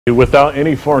Without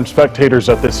any foreign spectators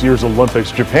at this year's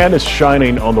Olympics, Japan is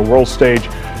shining on the world stage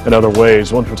in other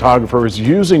ways. One photographer is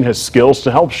using his skills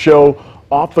to help show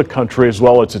off the country as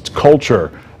well as its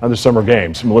culture on the Summer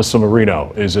Games. Melissa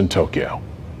Marino is in Tokyo.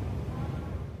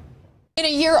 In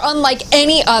a year unlike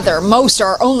any other, most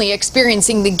are only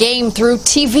experiencing the game through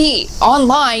TV,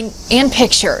 online, and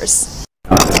pictures.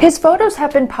 His photos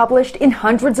have been published in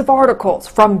hundreds of articles,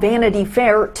 from Vanity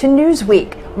Fair to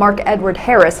Newsweek. Mark Edward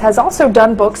Harris has also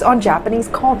done books on Japanese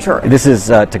culture. This is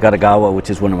Takaragawa, which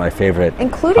is one of my favorite.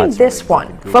 Including this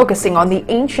one, focusing on the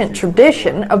ancient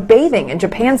tradition of bathing in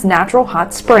Japan's natural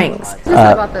hot springs. What is it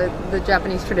about the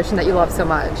Japanese tradition that you love so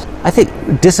much? I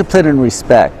think discipline and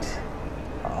respect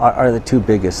are the two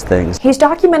biggest things. He's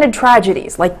documented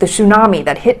tragedies like the tsunami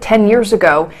that hit 10 years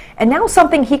ago, and now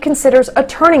something he considers a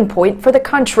turning point for the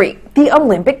country, the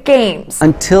Olympic Games.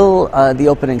 Until the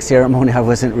opening ceremony, I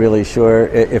wasn't really sure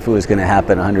if it was going to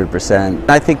happen 100%.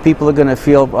 I think people are going to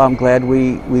feel, I'm glad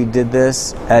we did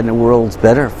this, and the world's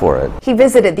better for it. He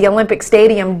visited the Olympic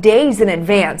Stadium days in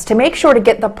advance to make sure to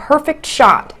get the perfect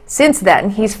shot. Since then,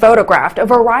 he's photographed a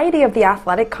variety of the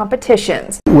athletic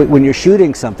competitions. When you're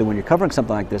shooting something, when you're covering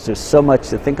something like this, there's so much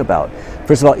to think about.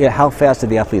 First of all, how fast are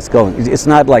the athletes going? It's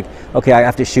not like, okay, I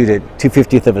have to shoot it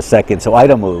 2/50th of a second, so I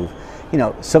don't move. You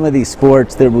know, some of these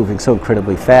sports, they're moving so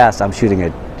incredibly fast. I'm shooting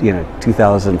at,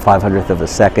 2,500th of a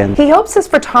second. He hopes his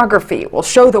photography will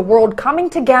show the world coming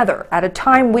together at a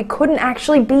time we couldn't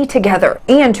actually be together,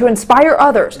 and to inspire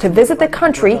others to visit the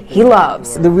country he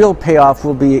loves. The real payoff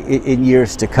will be in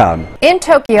years to come. In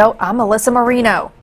Tokyo, I'm Melissa Marino.